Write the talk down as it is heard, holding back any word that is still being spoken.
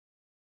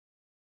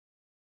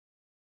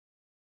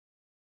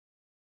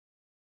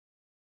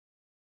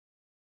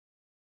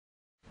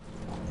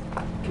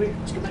Come here.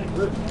 Let's go back and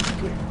look. Come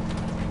here.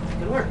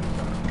 Good work.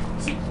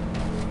 See.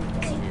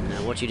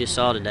 And what you just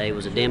saw today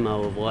was a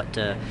demo of what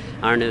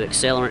our new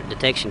accelerant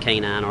detection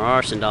canine, or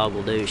arson dog,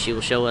 will do. She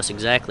will show us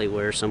exactly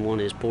where someone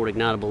has poured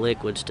ignitable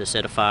liquids to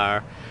set a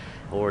fire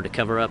or to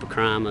cover up a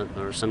crime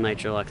or some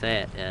nature like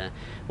that.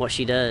 What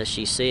she does,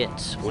 she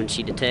sits when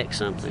she detects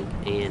something,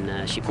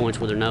 and she points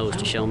with her nose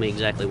to show me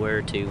exactly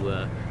where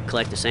to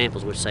collect the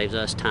samples, which saves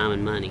us time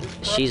and money.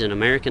 She's an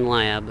American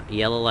lab,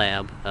 Yellow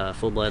Lab,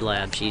 full-blood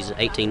lab. She's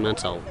 18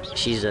 months old.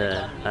 She's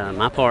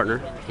my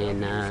partner,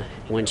 and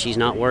when she's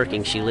not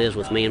working, she lives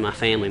with me and my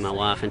family, my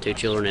wife and 2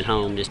 children at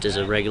home, just as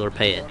a regular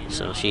pet.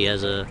 So she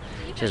has a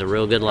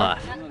real good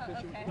life.